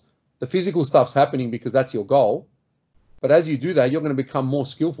goals. The physical stuff's happening because that's your goal. But as you do that, you're going to become more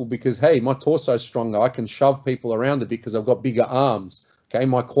skillful because, hey, my torso's stronger. I can shove people around it because I've got bigger arms. Okay,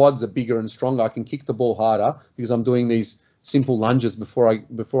 my quads are bigger and stronger. I can kick the ball harder because I'm doing these simple lunges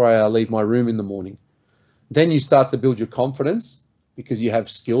before I leave my room in the morning. Then you start to build your confidence because you have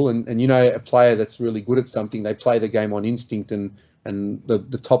skill. And you know, a player that's really good at something, they play the game on instinct. And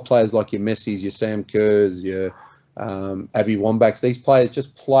the top players like your Messis, your Sam Kerrs, your Abby Wambachs, these players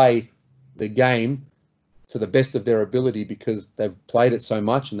just play the game to the best of their ability because they've played it so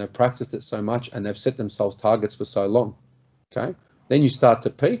much and they've practiced it so much and they've set themselves targets for so long. Okay, then you start to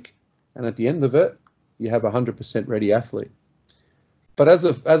peak, and at the end of it, you have a 100% ready athlete. But as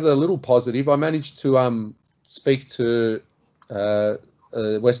a little positive, I managed to speak to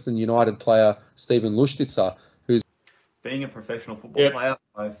Western United player Stephen Lushtitzer, who's being a professional football player.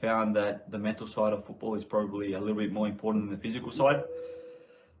 I found that the mental side of football is probably a little bit more important than the physical side.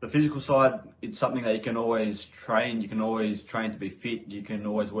 The physical side, it's something that you can always train. You can always train to be fit. You can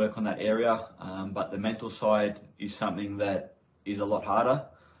always work on that area. But the mental side is something that is a lot harder.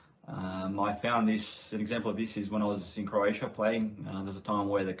 I found this, an example of this is when I was in Croatia playing. There was a time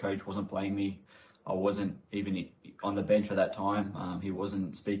where the coach wasn't playing me. I wasn't even on the bench at that time. He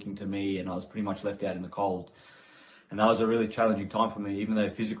wasn't speaking to me, and I was pretty much left out in the cold. And that was a really challenging time for me. Even though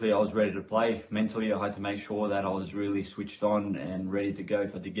physically I was ready to play, mentally I had to make sure that I was really switched on and ready to go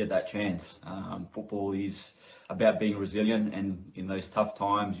to get that chance. Football is about being resilient, and in those tough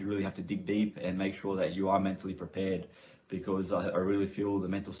times you really have to dig deep and make sure that you are mentally prepared, because I really feel the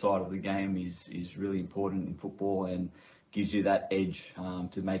mental side of the game is really important in football and gives you that edge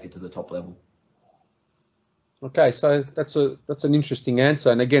to make it to the top level. Okay, so that's an interesting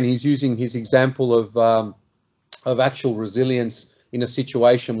answer. And again, he's using his example of actual resilience in a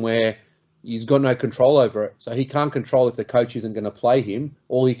situation where he's got no control over it. So he can't control if the coach isn't going to play him.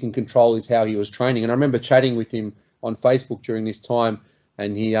 All he can control is how he was training. And I remember chatting with him on Facebook during this time,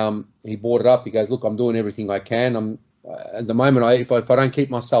 and he brought it up. He goes, look, I'm doing everything I can. At the moment, if I don't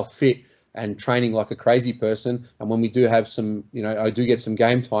keep myself fit and training like a crazy person, and when we do have some, I do get some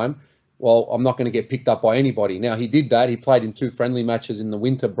game time, well, I'm not going to get picked up by anybody. Now, he did that. He played in 2 friendly matches in the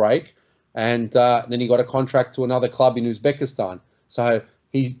winter break, and then he got a contract to another club in Uzbekistan. So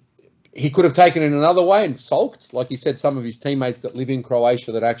he could have taken it another way and sulked. Like he said, some of his teammates that live in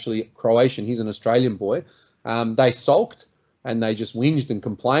Croatia that are actually Croatian, he's an Australian boy, they sulked and they just whinged and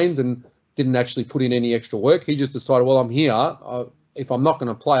complained and didn't actually put in any extra work. He just decided, well, I'm here. If I'm not going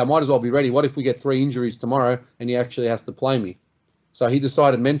to play, I might as well be ready. What if we get 3 injuries tomorrow and he actually has to play me? So he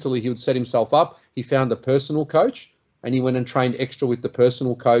decided mentally he would set himself up. He found a personal coach, and he went and trained extra with the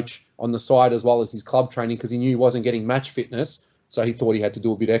personal coach on the side as well as his club training, because he knew he wasn't getting match fitness, so he thought he had to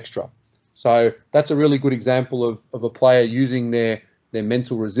do a bit extra. So that's a really good example of a player using their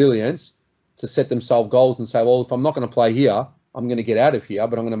mental resilience to set themselves goals and say, well, if I'm not going to play here, I'm going to get out of here,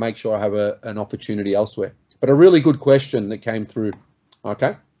 but I'm going to make sure I have an opportunity elsewhere. But a really good question that came through.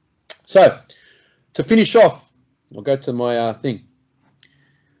 Okay. So to finish off, I'll go to my thing.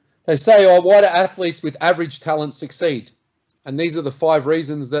 They say, oh, why do athletes with average talent succeed? And these are the 5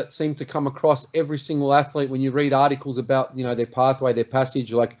 reasons that seem to come across every single athlete when you read articles about, you know, their pathway, their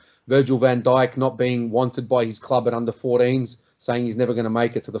passage, like Virgil van Dijk not being wanted by his club at under 14s, saying he's never going to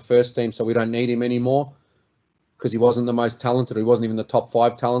make it to the first team, so we don't need him anymore because he wasn't the most talented, or he wasn't even the top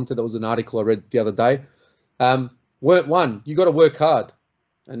 5 talented. That was an article I read the other day. One, you got to work hard.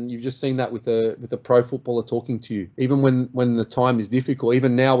 And you've just seen that with a pro footballer talking to you. Even when the time is difficult,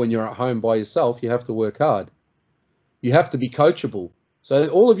 even now when you're at home by yourself, you have to work hard. You have to be coachable. So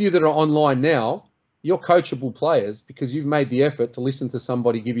all of you that are online now, you're coachable players because you've made the effort to listen to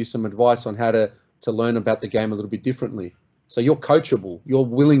somebody give you some advice on how to learn about the game a little bit differently. So you're coachable. You're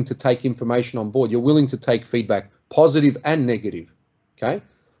willing to take information on board. You're willing to take feedback, positive and negative. Okay?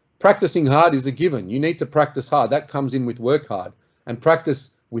 Practicing hard is a given. You need to practice hard. That comes in with work hard. And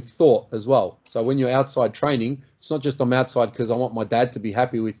practice with thought as well. So when you're outside training, it's not just I'm outside because I want my dad to be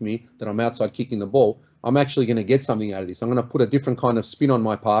happy with me that I'm outside kicking the ball. I'm actually going to get something out of this. I'm going to put a different kind of spin on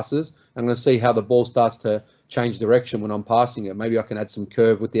my passes. I'm going to see how the ball starts to change direction when I'm passing it. Maybe I can add some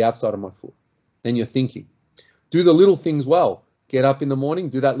curve with the outside of my foot. Then you're thinking. Do the little things well. Get up in the morning,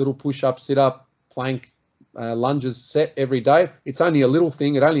 do that little push-up, sit-up, plank, lunges set every day. It's only a little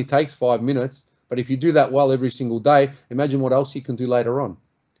thing. It only takes 5 minutes. But if you do that well every single day, imagine what else you can do later on.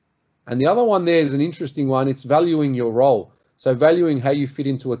 And the other one there is an interesting one. It's valuing your role. So valuing how you fit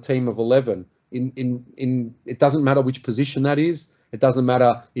into a team of 11. It doesn't matter which position that is. It doesn't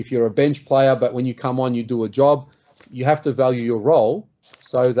matter if you're a bench player, but when you come on, you do a job. You have to value your role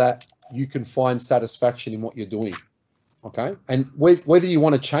so that you can find satisfaction in what you're doing. Okay? And whether you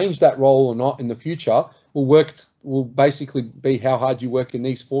want to change that role or not in the future will basically be how hard you work in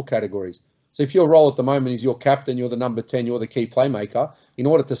these 4 categories. So if your role at the moment is you're captain, you're the number 10, you're the key playmaker, in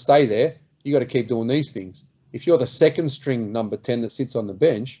order to stay there, you got to keep doing these things. If you're the second string number 10 that sits on the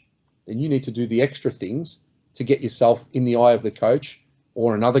bench, then you need to do the extra things to get yourself in the eye of the coach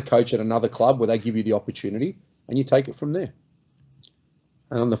or another coach at another club where they give you the opportunity, and you take it from there.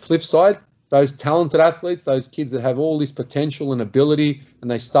 And on the flip side, those talented athletes, those kids that have all this potential and ability, and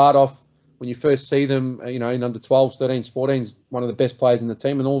they start off when you first see them, you know, in under 12s, 13s, 14s, one of the best players in the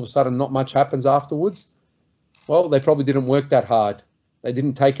team, and all of a sudden not much happens afterwards. Well, they probably didn't work that hard. They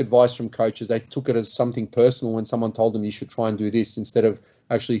didn't take advice from coaches. They took it as something personal when someone told them you should try and do this instead of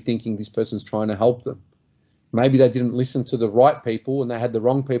actually thinking this person's trying to help them. Maybe they didn't listen to the right people and they had the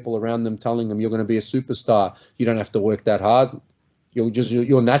wrong people around them telling them you're going to be a superstar. You don't have to work that hard.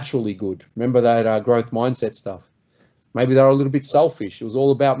 You're naturally good. Remember that growth mindset stuff. Maybe they're a little bit selfish. It was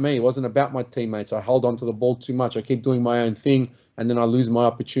all about me. It wasn't about my teammates. I hold on to the ball too much. I keep doing my own thing, and then I lose my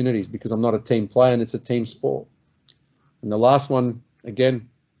opportunities because I'm not a team player and it's a team sport. And the last one, again,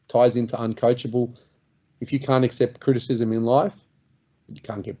 ties into uncoachable. If you can't accept criticism in life, you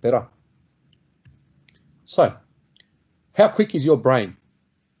can't get better. So, how quick is your brain?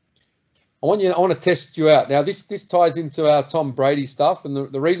 I want to test you out. Now, this ties into our Tom Brady stuff, and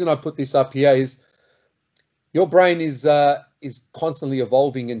the reason I put this up here is your brain is constantly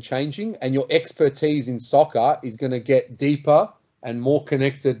evolving and changing, and your expertise in soccer is going to get deeper and more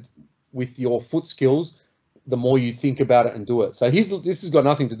connected with your foot skills the more you think about it and do it. So this has got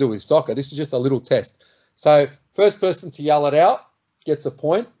nothing to do with soccer. This is just a little test. So first person to yell it out gets a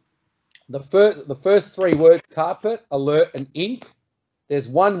point. The first 3 words, carpet, alert, and ink. There's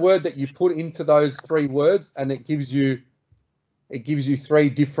one word that you put into those 3 words, and it gives you 3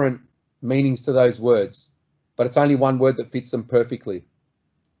 different meanings to those words. But it's only one word that fits them perfectly.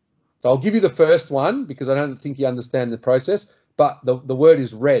 So I'll give you the first one because I don't think you understand the process, but the word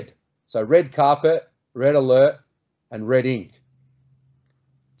is red. So red carpet, red alert, and red ink.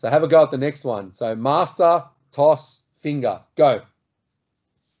 So have a go at the next one. So master, toss, finger, go.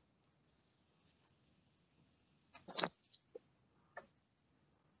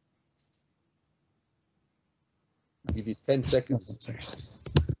 I'll give you 10 seconds.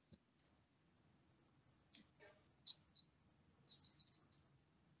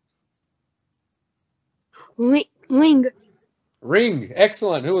 Ring. Ring.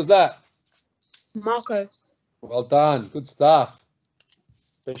 Excellent. Who was that? Marco. Well done. Good stuff.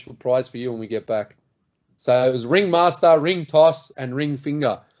 Special prize for you when we get back. So it was ring master, ring toss, and ring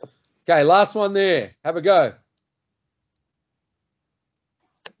finger. Okay, last one there. Have a go.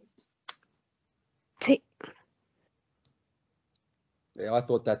 Yeah, I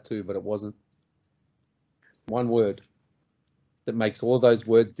thought that too, but it wasn't. One word that makes all those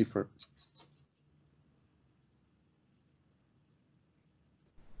words different.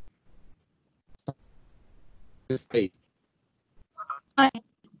 P.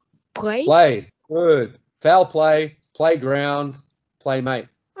 Play? Play. Good. Foul play, playground, playmate.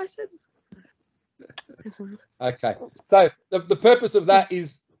 I said. Okay. So the purpose of that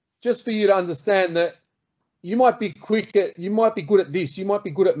is just for you to understand that you might be you might be good at this, you might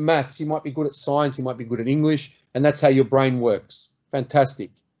be good at maths, you might be good at science, you might be good at English, and that's how your brain works. Fantastic.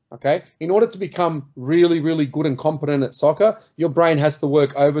 Okay. In order to become really, really good and competent at soccer, your brain has to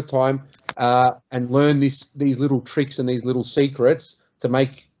work overtime and learn these little tricks and these little secrets to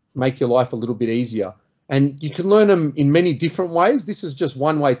make your life a little bit easier. And you can learn them in many different ways. This is just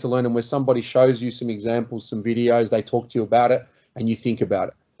one way to learn them, where somebody shows you some examples, some videos, they talk to you about it, and you think about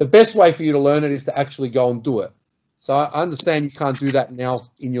it. The best way for you to learn it is to actually go and do it. So I understand you can't do that now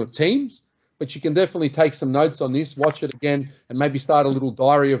in your teams, but you can definitely take some notes on this, watch it again, and maybe start a little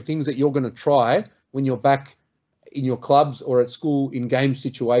diary of things that you're going to try when you're back in your clubs or at school in game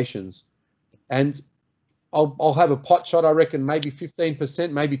situations. And I'll have a pot shot, I reckon maybe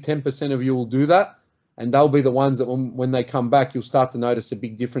 15%, maybe 10% of you will do that. And they'll be the ones that when they come back, you'll start to notice a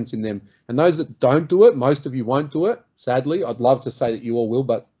big difference in them. And those that don't do it, most of you won't do it, sadly. I'd love to say that you all will,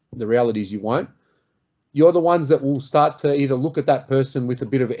 but the reality is you won't. You're the ones that will start to either look at that person with a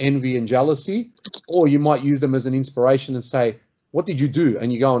bit of envy and jealousy, or you might use them as an inspiration and say, what did you do?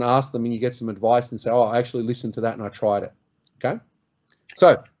 And you go and ask them and you get some advice and say, oh, I actually listened to that and I tried it. Okay?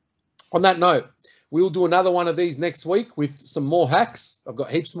 So on that note, we'll do another one of these next week with some more hacks. I've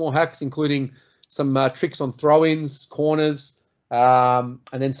got heaps more hacks, including some tricks on throw-ins, corners, and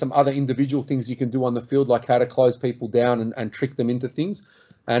then some other individual things you can do on the field, like how to close people down and trick them into things.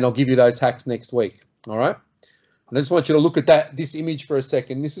 And I'll give you those hacks next week. All right. And I just want you to look at this image for a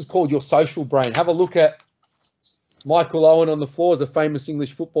second. This is called your social brain. Have a look at Michael Owen on the floor, as a famous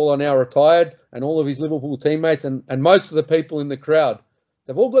English footballer, now retired, and all of his Liverpool teammates and most of the people in the crowd.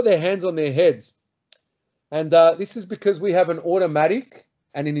 They've all got their hands on their heads. And this is because we have an automatic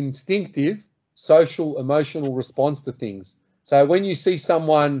and an instinctive social emotional response to things. So when you see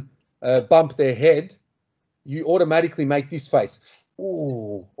someone bump their head, you automatically make this face,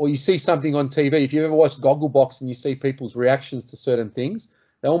 ooh, or you see something on TV. If you ever watched Gogglebox and you see people's reactions to certain things,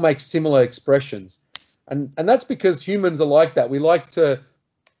 they all make similar expressions. And that's because humans are like that.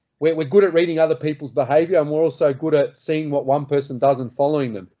 We're good at reading other people's behavior, and we're also good at seeing what one person does and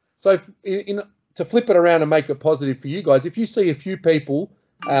following them. So to flip it around and make it positive for you guys, if you see a few people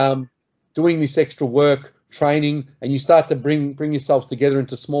doing this extra work, training, and you start to bring yourselves together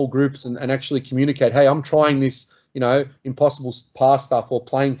into small groups and actually communicate, hey, I'm trying this, impossible pass stuff or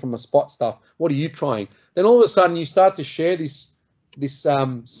playing from a spot stuff. What are you trying? Then all of a sudden you start to share this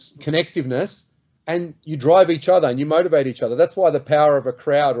connectiveness, and you drive each other and you motivate each other. That's why the power of a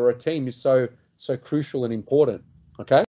crowd or a team is so crucial and important. Okay.